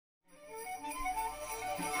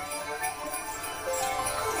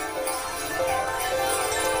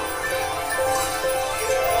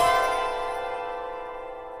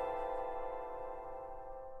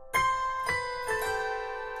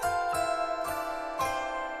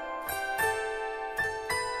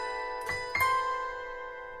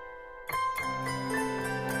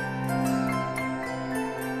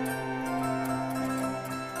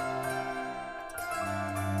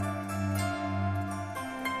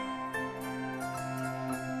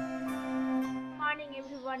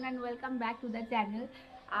everyone and welcome back to the channel.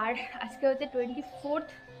 আর আজকে হচ্ছে 24th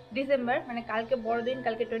December, মানে কালকে বড়দিন,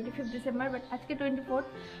 কালকে 25th ডিসেম্বর, বাট আজকে 24th।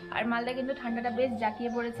 আর মালদা কিন্তু ঠান্ডাটা বেশ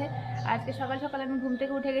জাঁকিয়ে পড়েছে। আজকে সকাল সকাল আমি ঘুম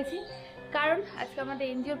থেকে উঠে গেছি, কারণ আজকে আমাদের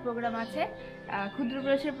এনজিওর প্রোগ্রাম আছে, ক্ষুদ্র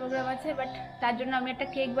প্রয়াসের প্রোগ্রাম আছে। বাট তার জন্য আমি একটা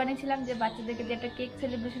কেক বানিয়েছিলাম যে বাচ্চাদেরকে দিয়ে একটা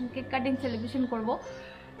কেক কাটিং সেলিব্রেশন করবো।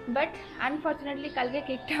 বাট আনফর্চুনেটলি কালকে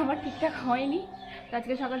কেকটা আমার ঠিকঠাক হয়নি। তো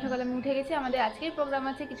আজকে সকাল সকাল আমি উঠে গেছি, আমাদের আজকের প্রোগ্রাম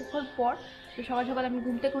আছে কিছুক্ষণ পর। তো সকাল সকাল আমি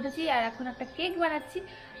ঘুম থেকে উঠেছি আর এখন একটা কেক বানাচ্ছি।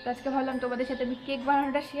 তো আজকে ভাবলাম তোমাদের সাথে আমি কেক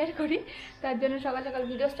বানানোটা শেয়ার করি, তার জন্য সকাল সকাল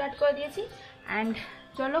ভিডিও স্টার্ট করে দিয়েছি। অ্যান্ড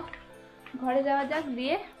চলো ঘরে যাওয়া যাক,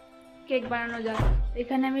 দিয়ে কেক বানানো যাক।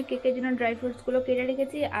 এখানে আমি কেকের জন্য ড্রাই ফ্রুটসগুলো কেটে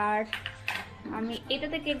রেখেছি, আর আমি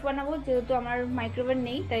এটাতে কেক বানাবো, যেহেতু আমার মাইক্রোওয়েভ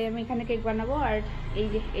নেই তাই আমি এখানে কেক বানাবো। আর এই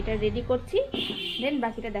যে এটা রেডি করছি, দেন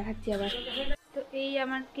বাকিটা দেখাচ্ছি আবার। তো এই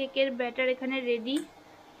আমার কেকের ব্যাটার এখানে রেডি,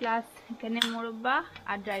 প্লাস এখানে মোরব্বা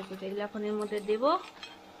আর ড্রাই ফ্রুট, এগুলো এখন এর মধ্যে দেবো।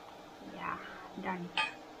 ডান।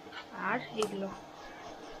 আর এগুলো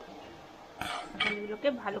এখন এগুলোকে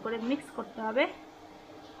ভালো করে মিক্স করতে হবে।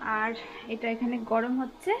 আর এটা এখানে গরম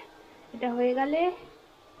হচ্ছে, এটা হয়ে গেলে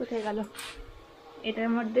কোথায় গেল, এটার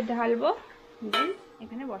মধ্যে ঢালবো, দেন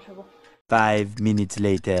এখানে বসাবো। 5 minutes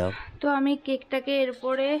later. তো আমি কেকটাকে এর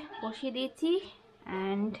উপরে বসিয়ে দিয়েছি,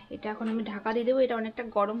 অ্যান্ড এটা এখন আমি ঢাকা দিয়ে দেবো। এটা অনেকটা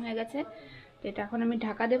গরম হয়ে গেছে, তো এটা এখন আমি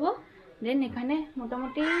ঢাকা দেবো। দেন এখানে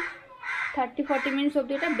মোটামুটি 30-40 মিনিটস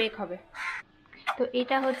অবধি এটা বেক হবে। তো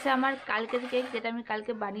এটা হচ্ছে আমার কালকের কেক, যেটা আমি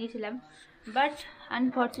কালকে বানিয়েছিলাম। বাট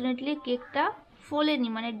আনফর্চুনেটলি কেকটা ফোলেনি,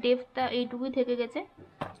 মানে ডেপটা এইটুকুই থেকে গেছে।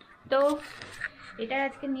 তো এটা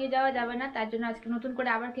আজকে নিয়ে যাওয়া যাবে না, তার জন্য আজকে নতুন করে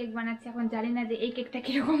আবার কেক বানাচ্ছি। এখন জানি না যে এই কেকটা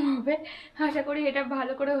কীরকম হবে, আশা করি এটা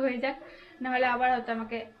ভালো করে হয়ে যাক, নাহলে আবার হয়তো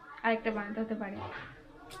আমাকে আরেকটা বানাতে হতে পারে।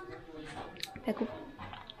 দেখো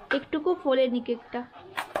একটুকু ফোলেনি কেকটা,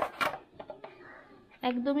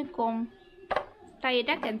 একদমই কম, তাই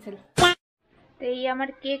এটা ক্যান্সেল। তো এই আমার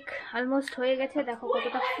কেক অলমোস্ট হয়ে গেছে, দেখো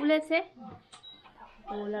কতটা ফুলেছে।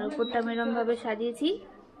 ওলার উপরটা আমি এরকমভাবে সাজিয়েছি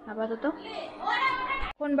আপাতত।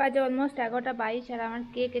 এখন বাজে অলমোস্ট 11:22, আর আমার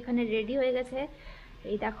কেক এখানে রেডি হয়ে গেছে।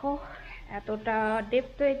 এই দেখো এতটা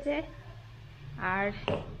ডেপথ হয়েছে, আর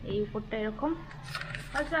এই উপরটা এরকম।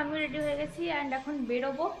 অলসো আমি রেডি হয়ে গেছি, অ্যান্ড এখন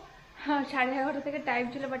বেরোবো। 11:30 থেকে টাইম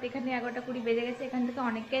ছিল, বাট এখানে 11:20 বেজে গেছে, এখান থেকে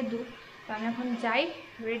অনেকটাই দূর। তো আমি এখন যাই,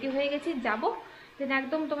 রেডি হয়ে গেছি, যাবো, দেন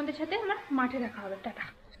একদম তোমাদের সাথে আমার মাঠে দেখা হবে। টাটা।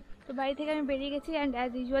 তো বাড়ি থেকে আমি বেরিয়ে গেছি, অ্যান্ড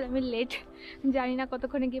অ্যাজ ইউজুয়াল আমি লেট, জানি না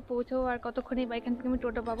কতক্ষণে গিয়ে পৌঁছবো আর কতক্ষণে বা এখান থেকে আমি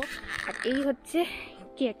টোটো পাবো। আর এই হচ্ছে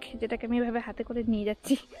কেক, যেটাকে আমি এভাবে হাতে করে নিয়ে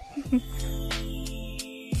যাচ্ছি।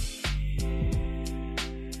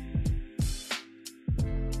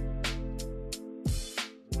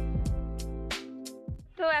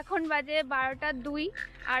 তো এখন বাজে 12:02,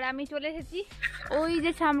 আর আমি চলে এসেছি ওই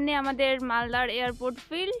যে সামনে আমাদের মালদার এয়ারপোর্ট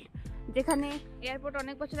ফিল্ড, যেখানে এয়ারপোর্ট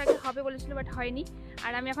অনেক বছর আগে হবে বলেছিল, বাট হয়নি।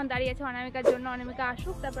 আর আমি এখন দাঁড়িয়ে আছি অনামিকার জন্য, অনামিকা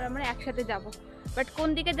আসুক, তারপর আমরা একসাথে যাব। বাট কোন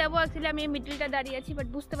দিকে যাবো অ্যাকচুয়ালি আমি মিডলটা দাঁড়িয়ে আছি, বাট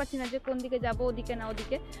বুঝতে পারছি না যে কোন দিকে যাবো, ওদিকে না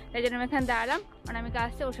ওদিকে, তাই জন্য আমি এখানে দাঁড়ালাম। অনামিকা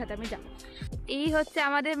আসছে, ওর সাথে আমি যাবো। এই হচ্ছে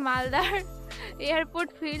আমাদের মালদার এয়ারপোর্ট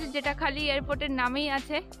ফিল্ড, যেটা খালি এয়ারপোর্টের নামেই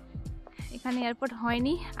আছে, এখানে এয়ারপোর্ট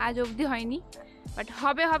হয়নি, আজ অবধি হয়নি, বাট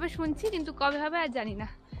হবে হবে শুনছি, কিন্তু কবে হবে আর জানি না।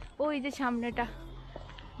 ওই যে সামনেটা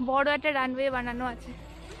বড় একটা রানওয়ে বানানো আছে।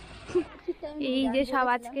 এই যে সব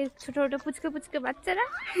আজকে ছোট ছোট পুচকে পুচকে বাচ্চারা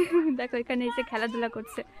দেখো এখানে এসে খেলাধুলা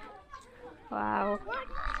করছে। ওয়াও,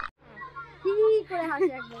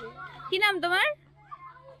 কি নাম তোমার?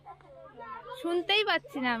 শুনতেই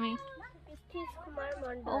পাচ্ছি না আমি।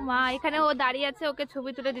 ও মা, এখানে ও দাঁড়িয়ে আছে, ওকে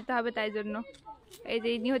ছবি তুলে দিতে হবে, তাই জন্য। এই যে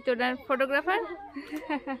ইনি হচ্ছে ওনার ফটোগ্রাফার।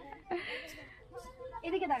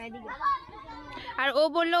 আর ও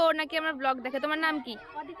বললো ও নাকি আমার ব্লগ দেখে। তোমার নাম কি?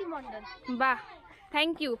 বাহ,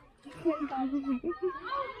 থ্যাংক ইউ।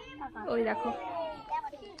 ওই দেখো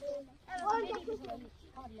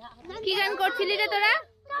কি গান করছিলি রে তোরা?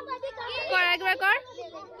 কর, একবার কর।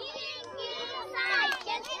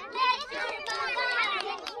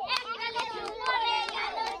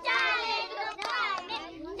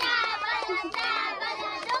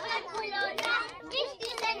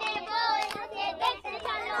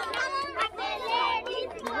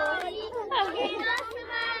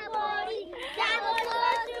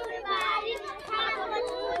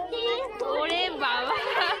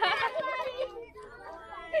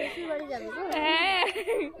 হ্যাঁ,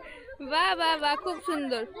 বাহ বাহ বাহ, খুব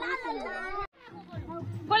সুন্দর।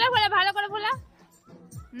 খোলা খোলা, ভালো করে খোলা।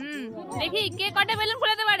 দেখি কে কটা বেলুন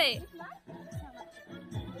ফোলাতে পারে।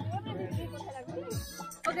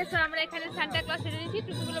 ওকে স্যার, আমরা এখানে সান্টা ক্লজ সেজে দিয়েছি,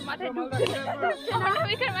 টুপিগুলো মাথায় ঢুকছে।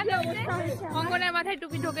 অঙ্গনার মাথায়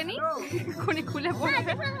টুপি ঢোকেনি, খুলে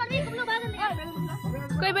পড়বে।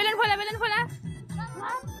 কই বেলুন খোলা, বেলুন খোলা।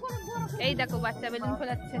 এই দেখো বাচ্চা বেলুন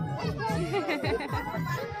ফোলাচ্ছে।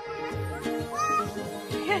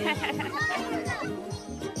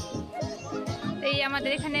 এই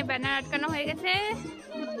আমাদের এখানে ব্যানার আটকানো হয়ে গেছে,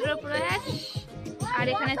 ক্ষুদ্র প্রয়াস। আর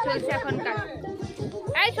এখানে চলছে এখন কাজ।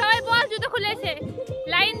 এই সবাই বস, জুতো খুলেছে,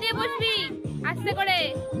 লাইন দিয়ে বসবি আস্তে করে,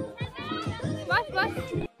 বস বস।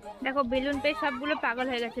 দেখো বেলুন পেয়ে সবগুলো পাগল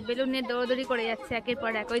হয়ে গেছে, বেলুন নিয়ে দৌড়দৌড়ি করে যাচ্ছে একের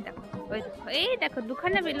পর এক। ওই দেখো, ওই দেখো, এই দেখো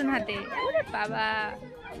দুখানা বেলুন হাতে। ওরে বাবা,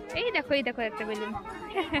 এই দেখো, এই দেখো একটা বেলুন।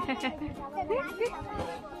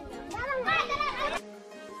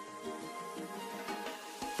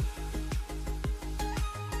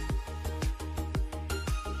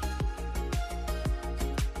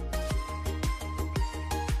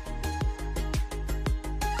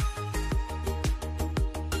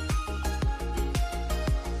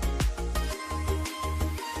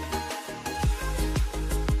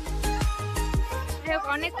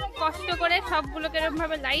 অনেক কষ্ট করে সবগুলোকে এরকম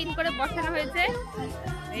ভাবে লাইন করে বসানো হয়েছে।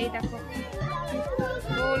 এই দেখো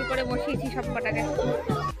গোল করে বসিয়েছি সব কটাকে।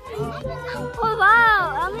 ও ওয়াও,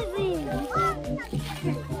 অ্যামেজিং।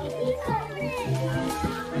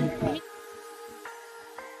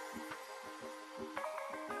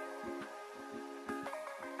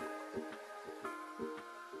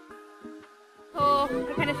 ও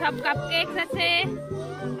এখানে সব কাপ কেকস আছে।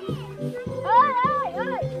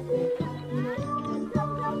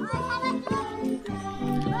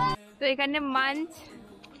 তো এখানে মাঞ্চ,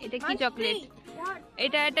 এটা কি চকলেট,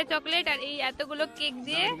 এটা একটা চকলেট, আর এই এতগুলো কেক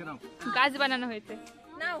দিয়ে গাছ বানানো হয়েছে,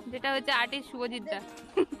 যেটা হচ্ছে আর্টিস্ট শুভজিৎ দা।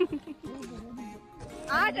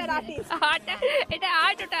 এটা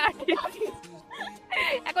আর্ট, ওটা আর্টিস্ট।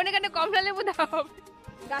 এখন এখানে কমলা লেবু দাও,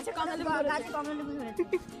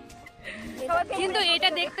 কিন্তু এটা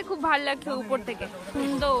দেখতে খুব ভালো লাগছে উপর থেকে,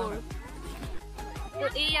 সুন্দর। তো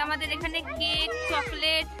এই আমাদের এখানে কেক,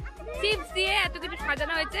 চকলেট, চিপস দিয়ে এত কিছু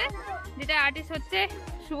সাজানো হয়েছে, যেটা আর্টিস্ট হচ্ছে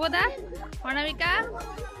শুভদা, অনামিকা,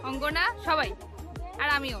 অঙ্গনা, সবাই, আর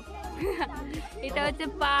আমিও। এটা হচ্ছে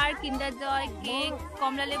পার্ক, কিন্ডার জয়, কেক,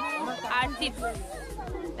 কমলা লেবু আর চিপস।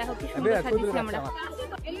 দেখো কি সুন্দর সাজিয়েছি আমরা।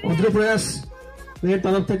 ক্ষুদ্র প্রয়াস এর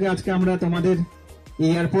তরফ থেকে আজকে আমরা তোমাদের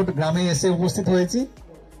এয়ারপোর্ট গ্রামে এসে উপস্থিত হয়েছি,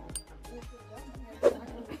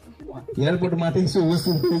 এয়ারপোর্ট মাঠে এসে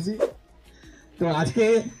উপস্থিত হয়েছি। তো আজকে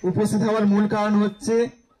উপস্থিত হওয়ার মূল কারণ হচ্ছে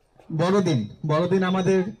বড়দিন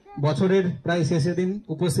আমাদের বছরের প্রায় শেষের দিন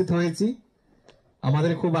উপস্থিত হয়েছি,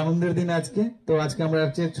 আমাদের খুব আনন্দের দিন আজকে। তো আজকে আমরা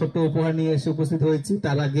ছোট্ট উপহার নিয়ে এসে উপস্থিত হয়েছি।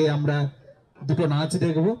 তার আগে আমরা দুটো নাচ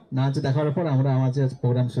দেখবো, নাচ দেখার পর আমরা আমাদের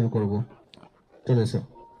প্রোগ্রাম শুরু করব। চলে এসো।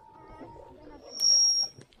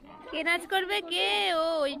 কে নাচ করবে? কে? ও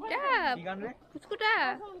ওইটা ফুচকুটা,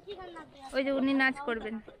 ওই যে উনি নাচ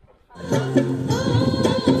করবেন।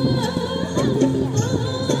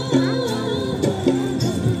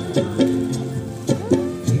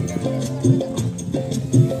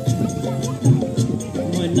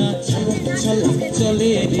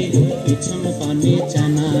 চলে রে পিছন পানে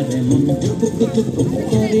জানা রে মন টুকুক টুকুক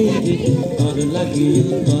করে রে তোর লাগি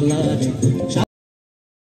গলা রে।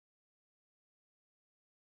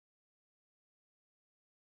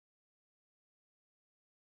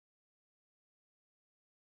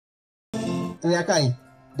 তুই একাই?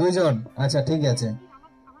 দুইজন? আচ্ছা ঠিক আছে,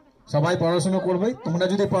 সবাই পড়াশোনা করবে। তোমরা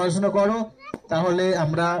যদি পড়াশোনা করো তাহলে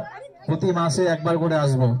আমরা প্রতি মাসে একবার করে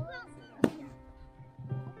আসবো,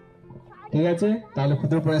 ঠিক আছে? তাহলে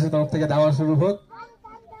ক্ষুদ্র প্রয়াসের তরফ থেকে দেওয়া শুরু হোক।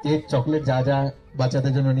 কেক, চকলেট যা যা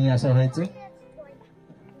বাচ্চাদের জন্য নিয়ে আসা হয়েছে।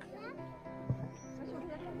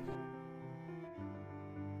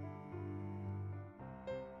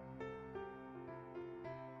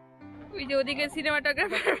 ওই যে ওদিকে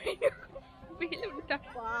সিনেমাটোগ্রাফার বেলুনটা,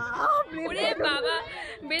 ওরে বাবা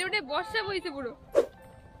বেলুনে বর্ষা বইছে পুরো।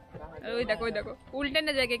 ওই দেখো, ওই দেখো উল্টে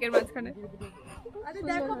না যায় কেকের মাঝখানে।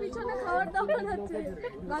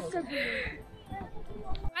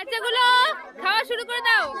 বাচ্চাগুলো খাওয়া শুরু করে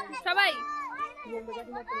দাও সবাই।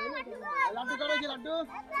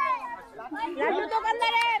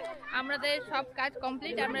 আমাদের সব কাজ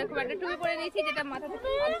কমপ্লিট। আমরা খুব একটা টুপি পরে নিয়েছি, যেটা মাথা থেকে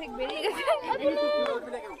অর্ধেক বেরিয়ে গেছে।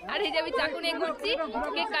 আর এই যে আমি চাকু নিয়ে ঘুরছি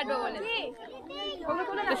কেক কাটবো বলে।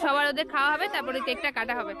 তো সবার ওদের খাওয়া হবে, তারপরে কেকটা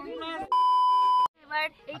কাটা হবে। এবার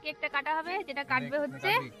এই কেকটা কাটা হবে, যেটা কাটবে হচ্ছে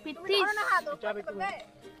পিত্তিস।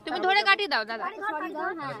 তুমি ধরে কাটিয়ে দাও দাদা।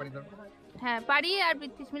 হ্যাঁ পারি আর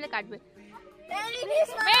পিত্তিস মিলে কাটবে। Merry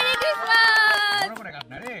Christmas,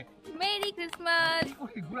 merry Christmas.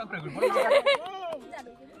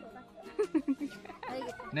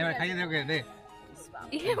 নে ভাই খাইয়ে দেওগে দে,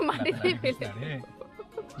 ये माटी से फेले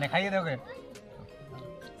নে খাইয়ে দেওগে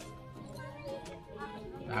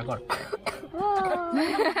আগর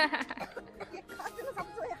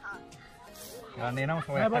নিয়ে নাও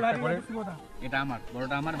সবাই একটা একটা করে। এটা আমার,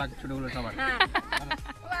 বড়টা আমার, বাকি ছোটগুলো সবার।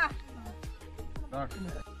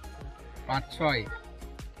 5 6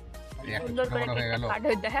 সুন্দর করে হয়ে গেল। কাট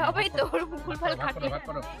হয়ে যায় হবে তোর মুকুল ফল খাটে ভাগ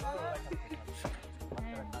করো।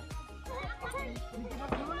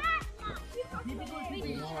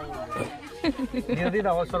 নিয়ে দি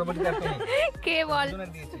দাও সরবতি আর তুমি। কে বল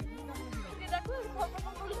দুজনের দিয়েছি।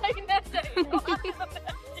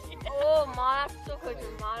 ও মারাত্মক হয়েছে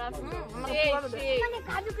মারাত্মক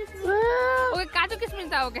ওকে কাজু কিশমিশ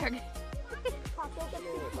দাও ওকে আগে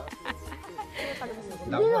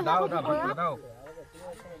দাও দাও ভাগ করে দাও।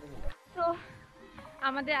 তো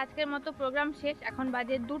আমাদের আজকের মতো প্রোগ্রাম শেষ, এখন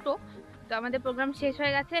বাজে 2টো। তো আমাদের প্রোগ্রাম শেষ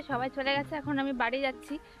হয়ে গেছে, সবাই চলে গেছে, এখন আমি বাড়ি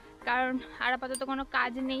যাচ্ছি কারণ আর আপাতত কোনো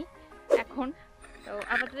কাজ নেই এখন। তো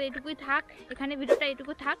আপাতত এটুকুই থাক, এখানে ভিডিওটা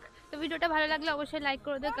এটুকু থাক। তো ভিডিওটা ভালো লাগলে অবশ্যই লাইক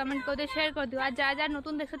করে দিও, কমেন্ট করে দিও, শেয়ার করে দিও। আর যারা যারা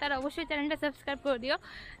নতুন দেখছো তারা অবশ্যই চ্যানেলটা সাবস্ক্রাইব করে দিও।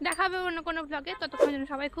 দেখা হবে অন্য কোনো ব্লগে, ততক্ষণ যেন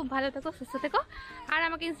সবাই খুব ভালো থেকো, সুস্থ থেকো। আর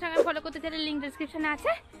আমাকে ইনস্টাগ্রামে ফলো করতে চাইলে লিঙ্ক ডেসক্রিপশনে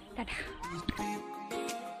আছে। টাটা।